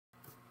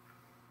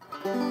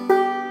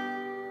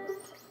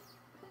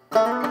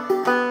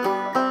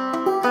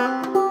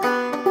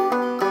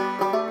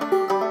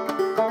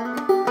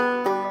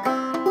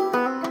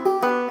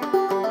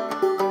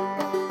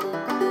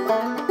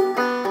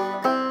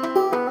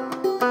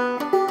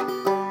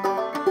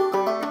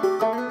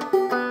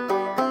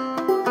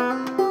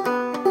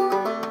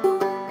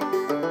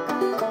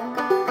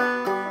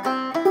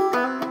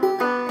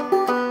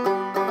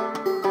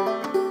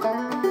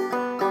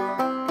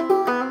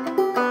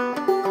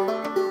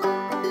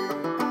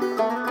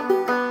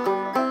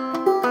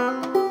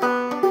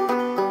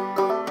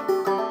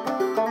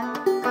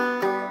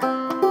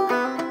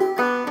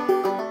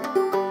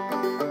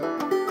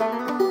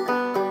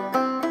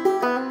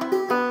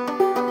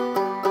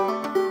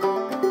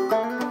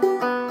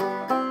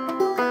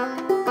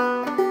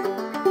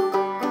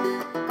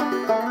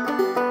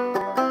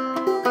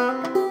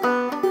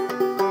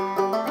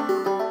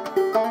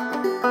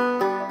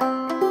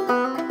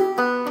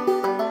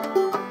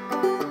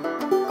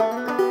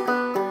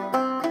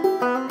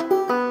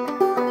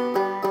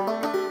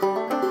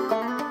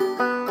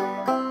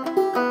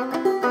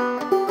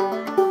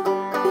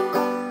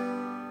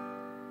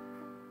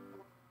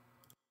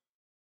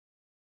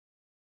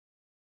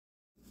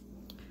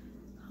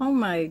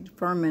Homemade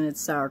fermented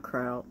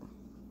sauerkraut,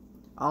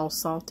 all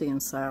salty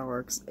and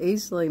sour,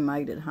 easily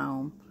made at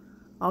home.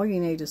 All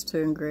you need is 2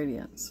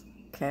 ingredients,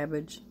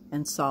 cabbage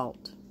and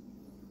salt,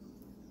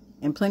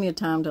 and plenty of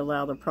time to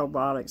allow the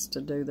probiotics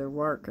to do their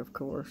work, of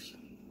course.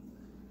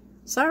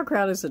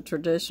 Sauerkraut is a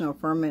traditional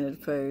fermented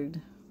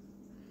food,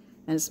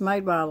 and it's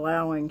made by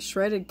allowing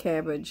shredded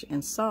cabbage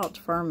and salt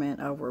to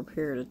ferment over a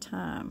period of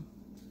time.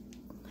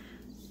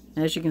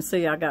 As you can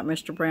see, I got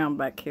Mr. Brown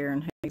back here,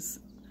 and he's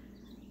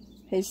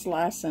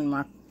slicing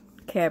my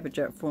cabbage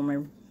up for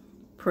me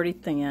pretty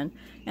thin.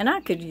 And I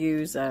could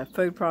use a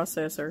food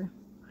processor,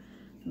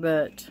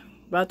 but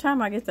by the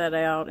time I get that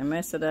out and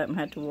mess it up and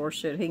have to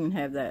wash it, he can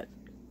have that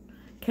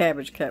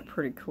cabbage cut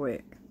pretty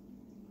quick.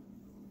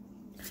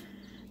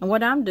 And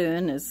what I'm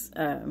doing is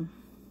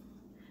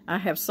I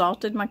have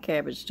salted my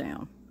cabbage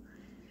down.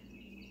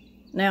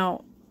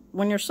 Now,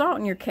 when you're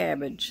salting your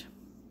cabbage,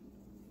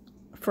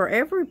 for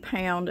every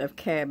pound of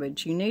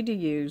cabbage, you need to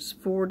use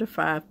 4 to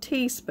 5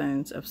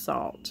 teaspoons of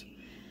salt.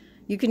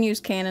 You can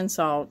use cannon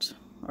salt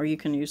or you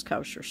can use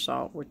kosher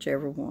salt,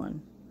 whichever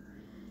one.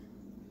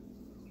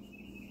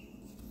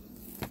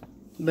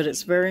 But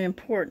it's very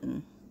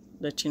important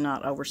that you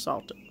not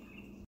oversalt it.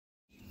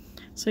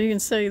 So you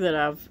can see that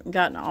I've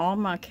gotten all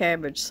my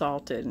cabbage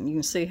salted, and you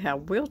can see how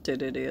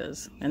wilted it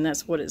is. And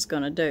that's what it's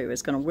going to do.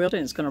 It's going to wilt it,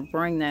 and it's going to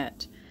bring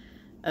that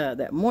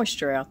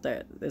moisture out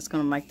that's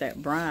going to make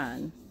that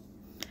brine.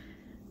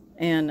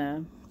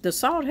 And the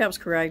salt helps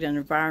create an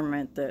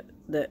environment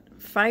that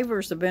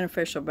favors the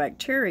beneficial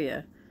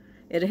bacteria.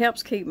 It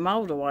helps keep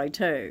mold away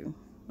too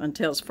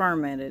until it's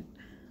fermented.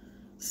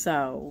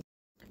 So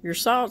your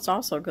salt's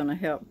also going to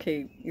help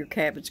keep your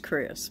cabbage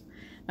crisp.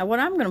 Now what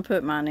I'm going to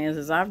put mine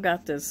is I've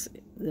got this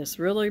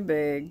really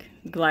big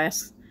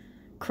glass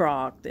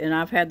crock, and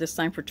I've had this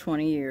thing for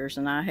 20 years,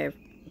 and I have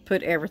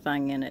put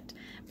everything in it.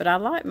 But I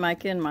like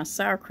making my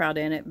sauerkraut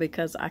in it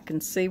because I can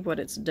see what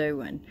it's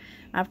doing.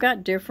 I've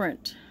got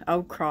different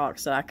old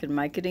crocks that I could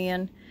make it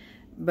in,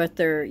 but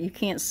you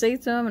can't see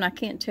them, and I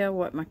can't tell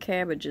what my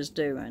cabbage is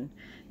doing.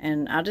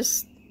 And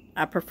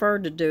I prefer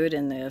to do it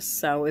in this.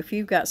 So if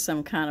you've got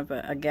some kind of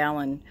a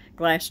gallon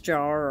glass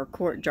jar or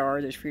quart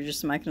jar that if you're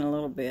just making a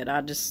little bit,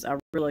 I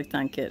really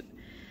think it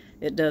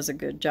does a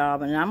good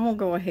job. And I'm gonna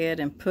go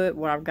ahead and put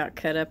what I've got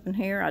cut up in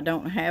here. I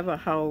don't have a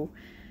whole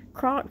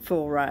crock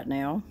full right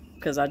now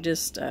because I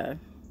just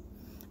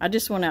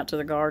went out to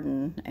the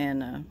garden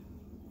and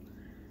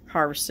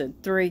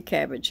harvested 3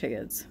 cabbage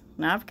heads.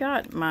 Now I've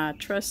got my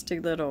trusty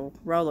little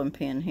rolling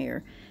pin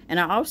here, and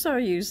I also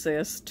use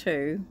this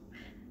to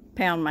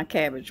pound my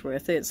cabbage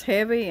with. It's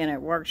heavy and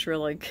it works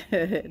really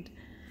good.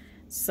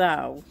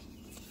 So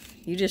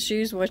you just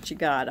use what you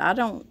got. I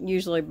don't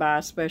usually buy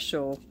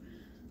special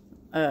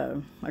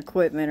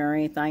equipment or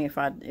anything if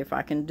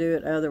I can do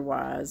it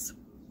otherwise.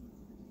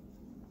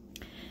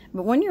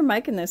 But when you're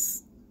making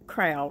this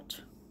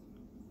kraut,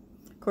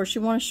 of course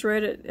you want to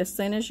shred it as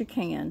thin as you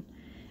can.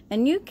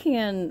 And you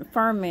can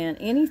ferment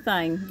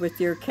anything with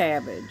your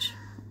cabbage.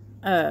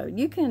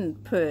 You can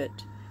put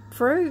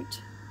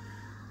fruit.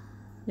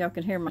 Y'all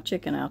can hear my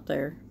chicken out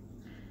there.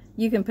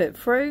 You can put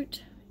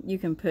fruit. You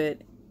can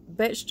put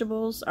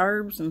vegetables,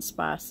 herbs, and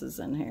spices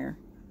in here.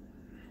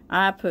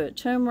 I put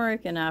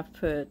turmeric and I've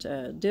put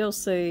dill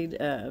seed,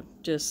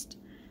 just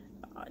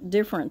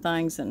different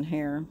things in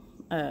here.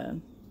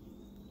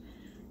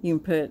 You can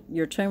put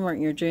your turmeric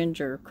and your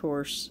ginger, of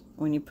course.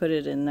 When you put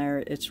it in there,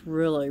 it's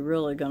really,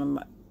 really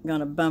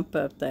gonna bump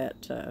up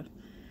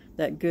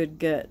that good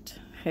gut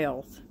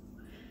health.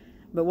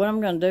 But what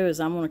I'm gonna do is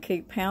I'm gonna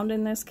keep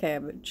pounding this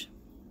cabbage.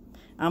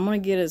 I'm gonna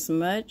get as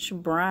much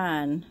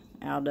brine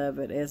out of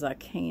it as I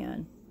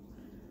can.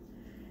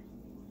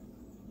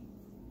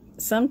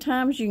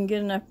 Sometimes you can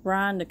get enough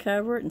brine to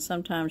cover it, and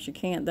sometimes you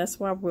can't. That's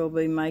why we'll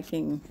be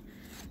making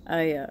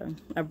a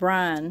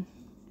brine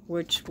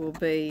which will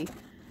be,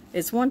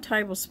 it's 1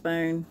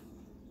 tablespoon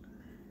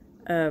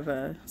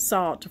of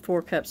salt to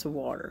 4 cups of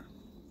water.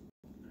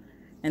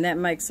 And that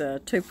makes a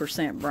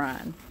 2%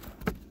 brine.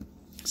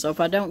 So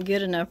if I don't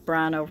get enough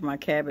brine over my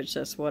cabbage,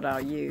 that's what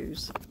I'll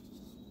use.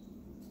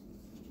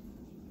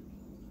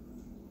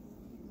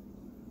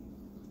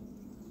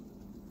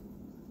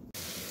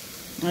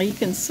 Now you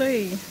can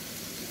see,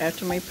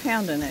 after me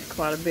pounding it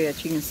quite a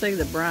bit, you can see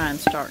the brine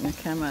starting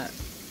to come up.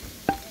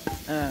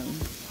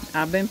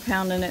 I've been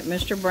pounding it.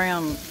 Mr.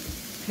 Brown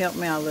helped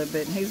me out a little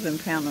bit, and he's been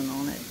pounding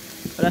on it.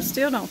 But I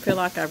still don't feel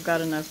like I've got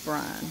enough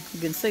brine.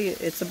 You can see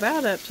it's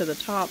about up to the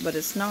top, but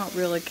it's not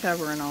really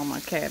covering all my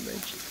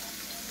cabbage.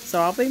 So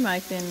I'll be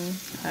making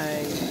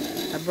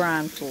a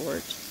brine for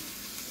it,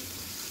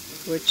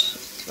 which,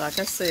 like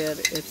I said,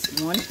 it's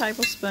 1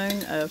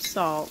 tablespoon of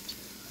salt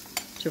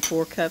to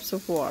 4 cups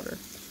of water.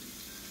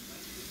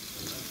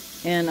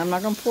 And I'm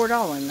not going to pour it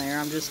all in there.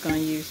 I'm just going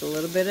to use a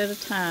little bit at a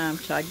time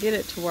till I get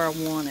it to where I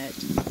want it.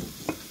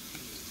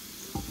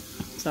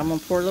 So I'm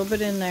going to pour a little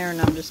bit in there, and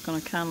I'm just going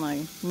to kind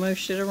of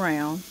mush it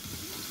around.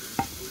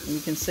 And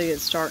you can see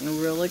it's starting to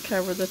really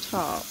cover the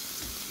top.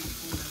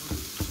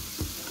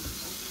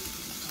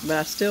 But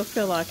I still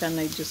feel like I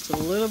need just a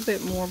little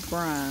bit more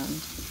brine.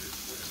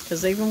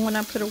 Because even when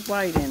I put a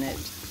weight in it,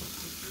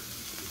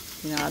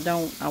 you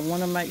know, I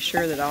want to make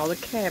sure that all the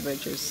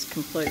cabbage is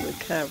completely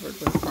covered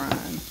with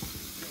brine.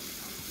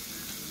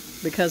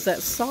 Because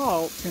that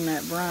salt in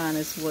that brine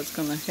is what's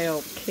going to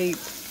help keep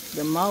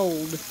the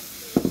mold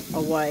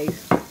away.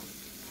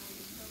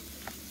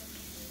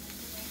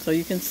 So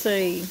you can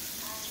see,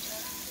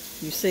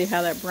 you see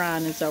how that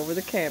brine is over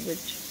the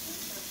cabbage,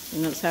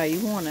 and that's how you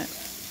want it.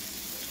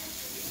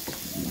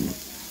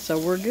 So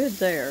we're good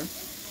there.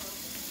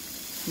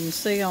 You can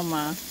see on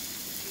my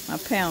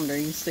pounder,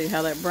 you can see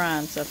how that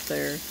brine's up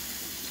there.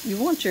 You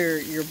want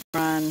your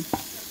brine,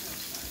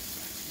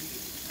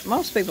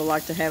 most people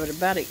like to have it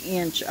about 1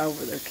 inch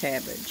over their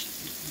cabbage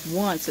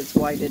once it's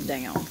weighted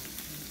down.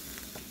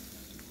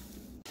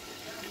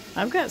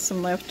 I've got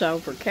some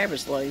leftover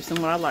cabbage leaves, and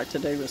what I like to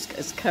do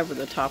is cover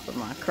the top of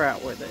my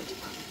kraut with it.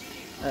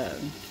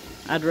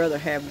 I'd rather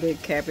have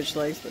big cabbage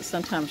leaves, but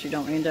sometimes you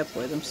don't end up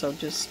with them, so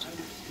just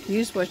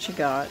use what you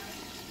got.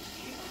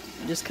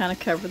 Just kind of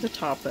cover the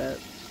top up.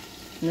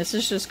 And this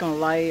is just going to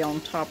lay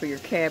on top of your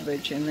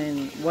cabbage, and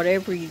then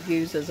whatever you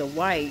use as a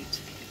weight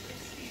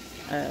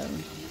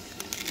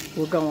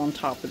will go on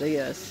top of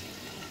this.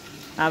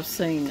 I've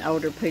seen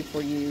older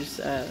people use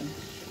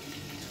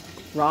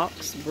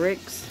rocks,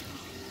 bricks,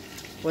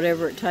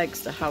 whatever it takes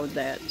to hold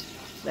that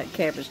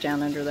cabbage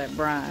down under that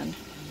brine.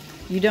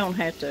 You don't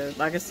have to,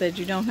 like I said,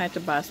 you don't have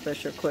to buy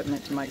special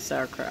equipment to make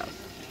sauerkraut.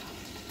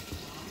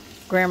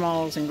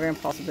 Grandmas and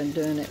grandpas have been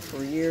doing it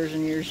for years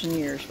and years and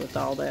years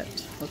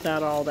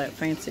without all that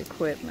fancy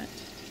equipment.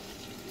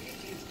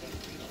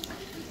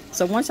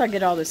 So once I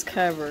get all this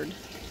covered,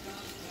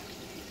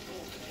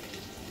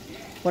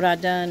 what I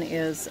done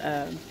is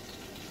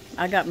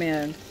I got me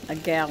a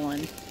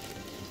gallon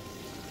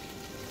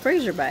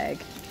freezer bag,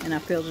 and I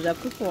filled it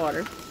up with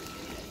water.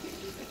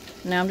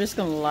 Now I'm just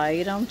going to lay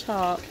it on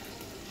top.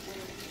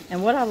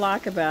 And what I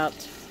like about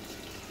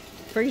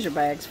freezer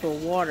bags full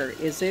of water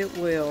is it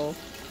will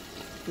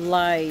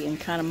lay and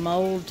kind of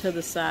mold to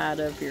the side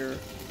of your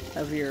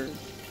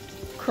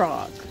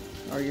crock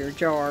or your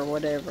jar or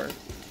whatever.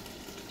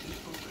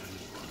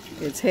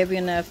 It's heavy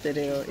enough that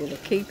it'll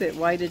keep it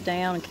weighted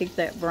down and keep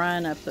that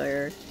brine up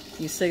there.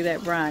 You see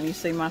that brine, you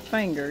see my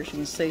fingers, you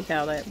can see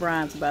how that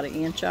brine's about 1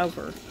 inch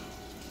over.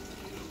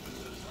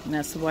 And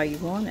that's the way you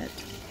want it.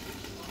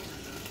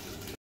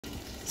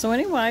 So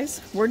anyways,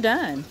 we're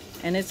done.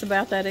 And it's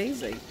about that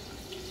easy.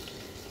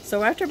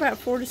 So after about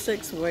 4 to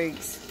 6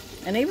 weeks,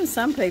 and even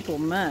some people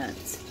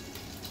months,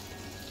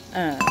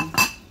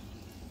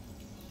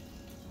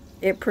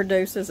 it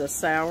produces a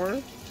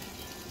sour,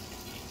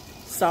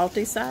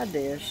 salty side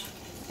dish.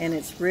 And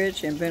it's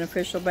rich in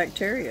beneficial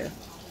bacteria.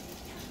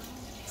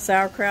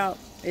 Sauerkraut,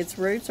 its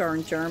roots are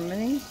in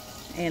Germany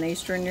and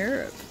Eastern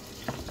Europe.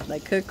 They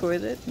cook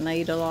with it and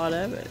they eat a lot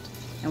of it.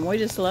 And we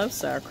just love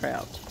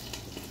sauerkraut.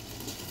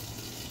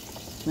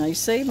 Now you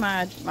see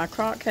my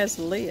crock has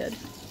a lid,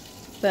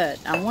 but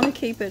I want to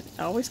keep it,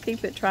 I always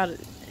keep it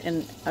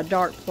in a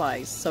dark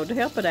place. So to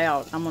help it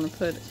out, I'm going to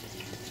put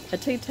a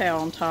tea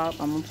towel on top.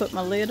 I'm going to put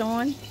my lid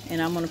on,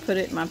 and I'm going to put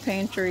it in my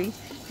pantry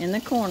in the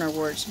corner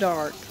where it's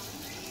dark.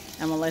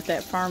 I'm going to let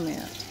that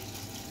ferment.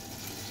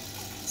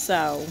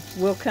 So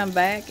we'll come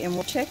back and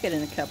we'll check it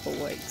in a couple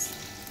of weeks.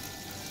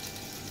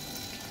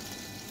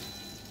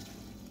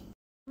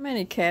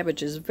 Fermented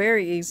cabbage is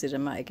very easy to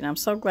make, and I'm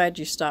so glad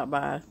you stopped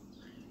by.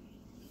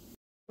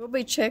 We'll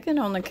be checking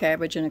on the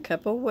cabbage in a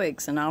couple of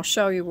weeks, and I'll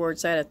show you where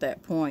it's at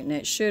that point, and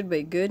it should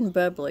be good and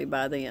bubbly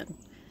by then.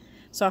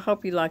 So I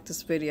hope you like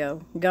this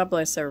video. God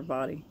bless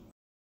everybody.